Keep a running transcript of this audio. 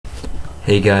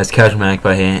Hey guys, Casual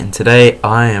Magpie here, and today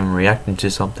I am reacting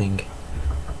to something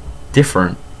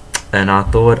different, and I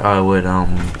thought I would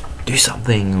do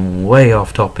something way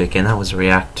off topic, and that was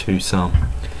react to some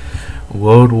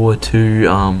World War II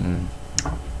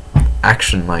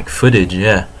action, like footage,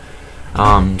 yeah.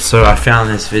 So I found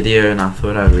this video and I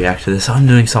thought I'd react to this. I'm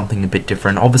doing something a bit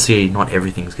different. Obviously not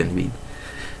everything's gonna be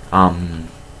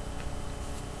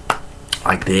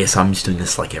like this. I'm just doing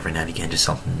this like every now and again, just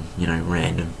something,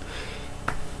 random.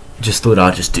 Just thought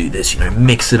I'd just do this,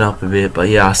 mix it up a bit. But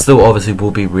yeah, I still obviously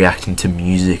will be reacting to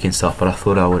music and stuff, but I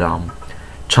thought I would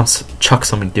chuck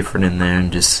something different in there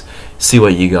and just see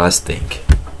what you guys think.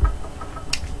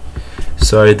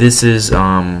 So this is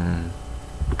Battle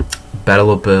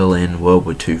of Berlin World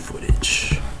War II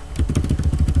footage.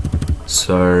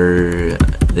 So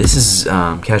this is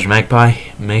Casual Magpie.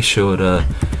 Make sure to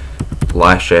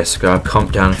like, share, subscribe,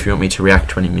 comment down if you want me to react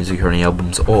to any music or any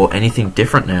albums or anything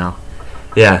different now.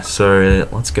 Yeah, so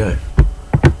let's go.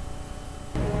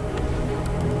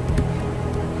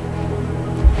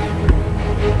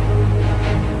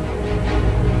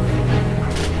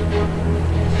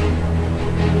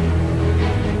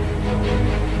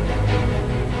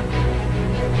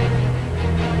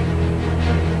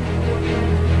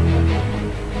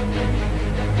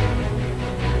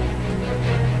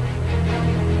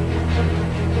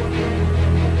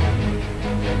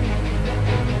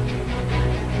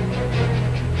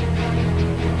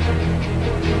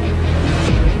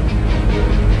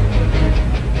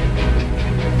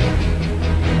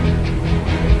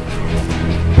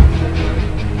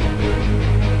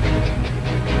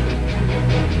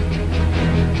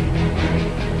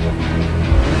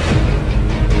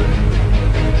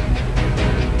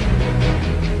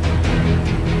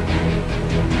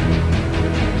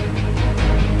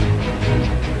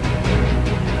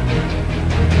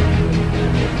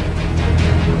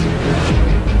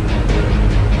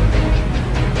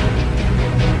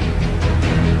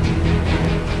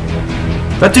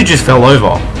 That dude just fell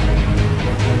over.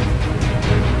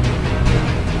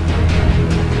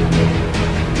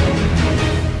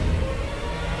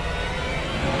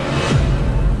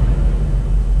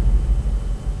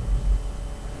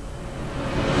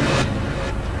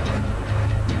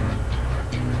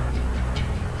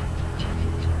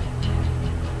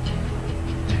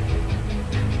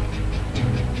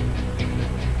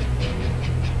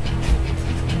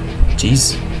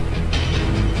 Jeez.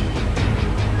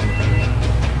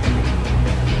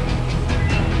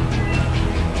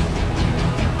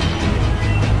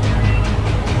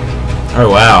 Oh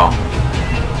wow.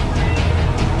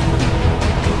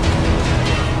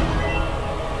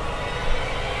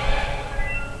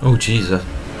 Oh Jesus.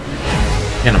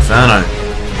 Inferno.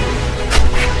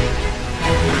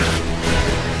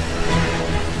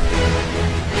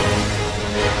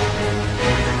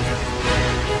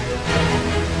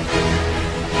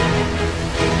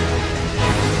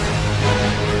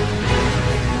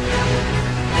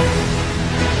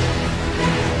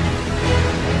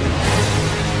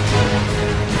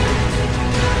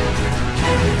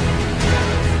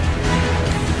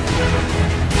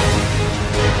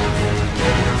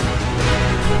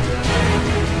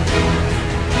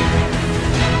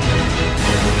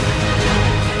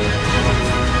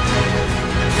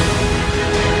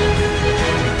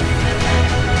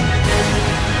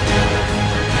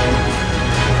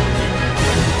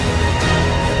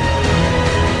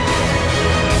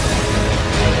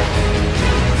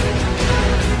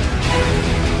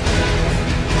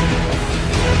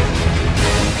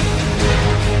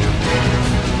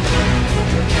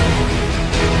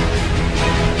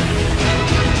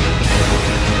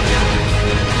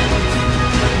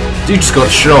 Dude just got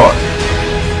shot.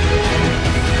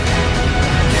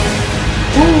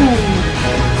 Ooh.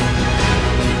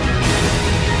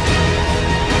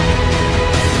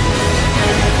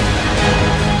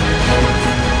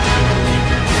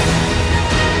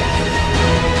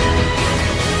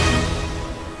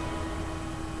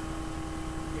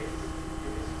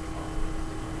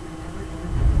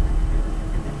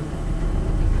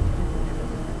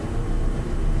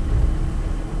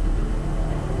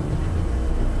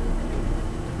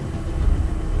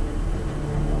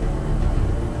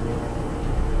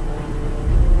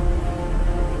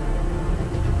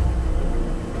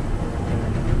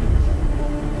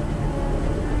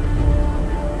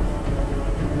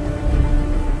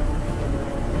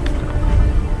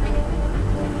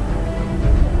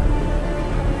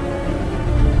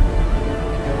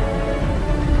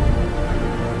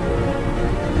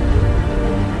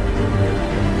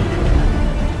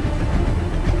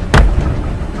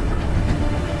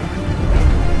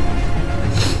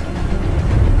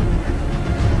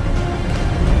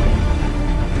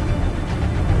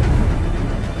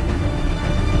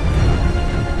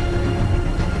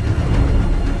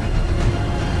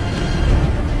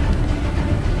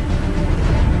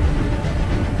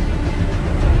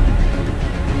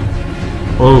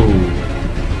 Oh.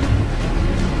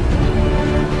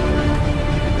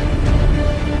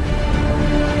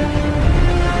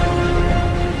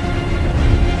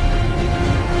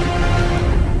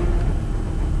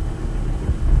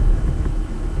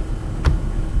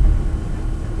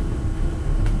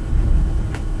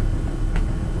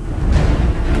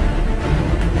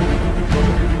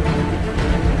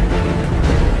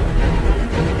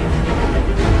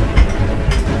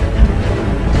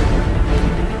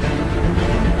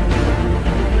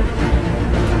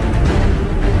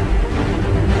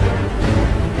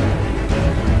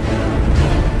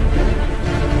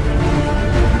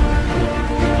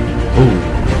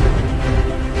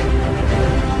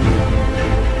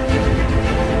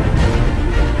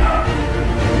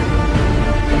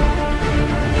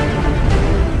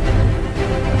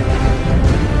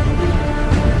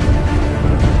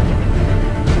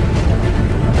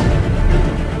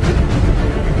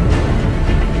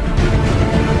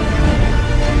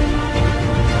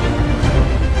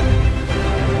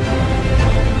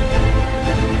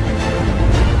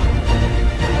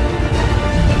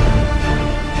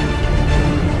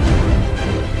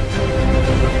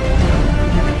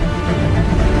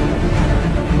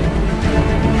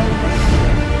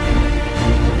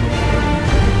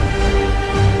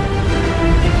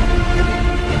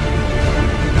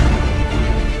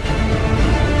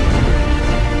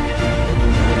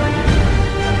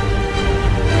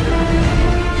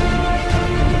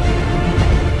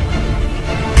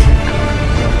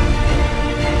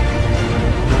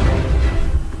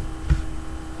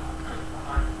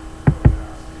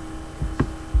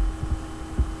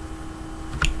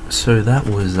 So that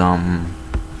was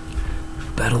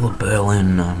Battle of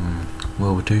Berlin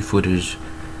World War II footage.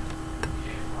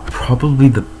 Probably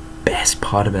the best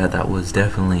part about that was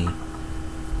definitely,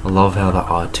 I love how the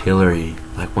artillery,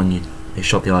 like when they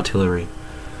shot the artillery,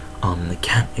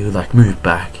 it would like move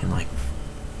back and like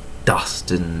dust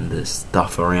and the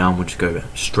stuff around would just go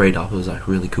straight up. It was like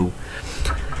really cool.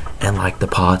 And like the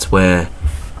parts where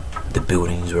the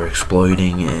buildings were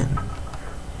exploding and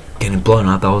getting blown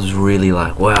up, that was really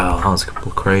like, wow, that was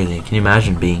crazy. Can you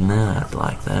imagine being there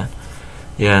like that?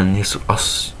 Yeah, and you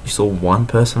saw one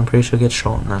person, I'm pretty sure, get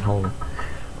shot in that whole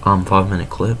 5-minute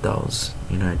clip. That was,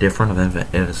 different. I've never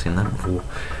ever seen that before.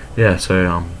 Yeah,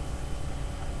 so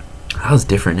that was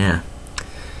different. Yeah,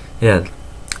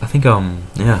 I think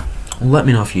yeah. Well, let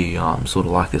me know if you sort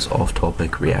of like this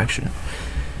off-topic reaction.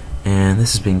 And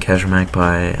this has been Casual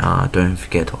Magpie. Don't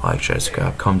forget to like, share,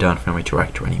 subscribe, comment down if you want me to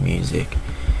react to any music.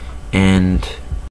 And